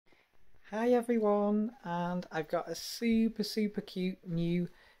Hi everyone, and I've got a super cute new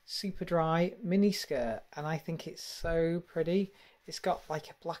Superdry mini skirt, and I think it's so pretty. It's got like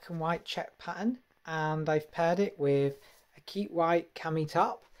a black and white check pattern, and I've paired it with a cute white cami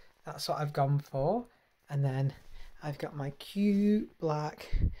top. That's what I've gone for. And then I've got my cute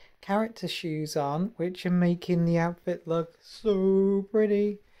black character shoes on, which are making the outfit look so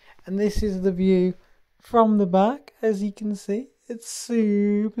pretty. And this is the view from the back, as you can see. It's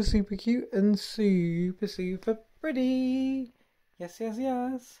super cute and super pretty. Yes.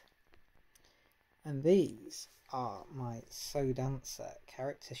 And these are my So Dancer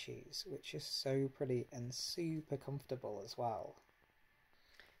character shoes, which is so pretty and super comfortable as well.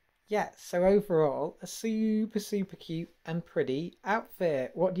 Yeah, so overall, a super cute and pretty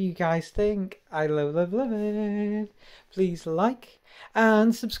outfit. What do you guys think? I love it. Please like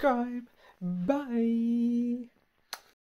and subscribe. Bye.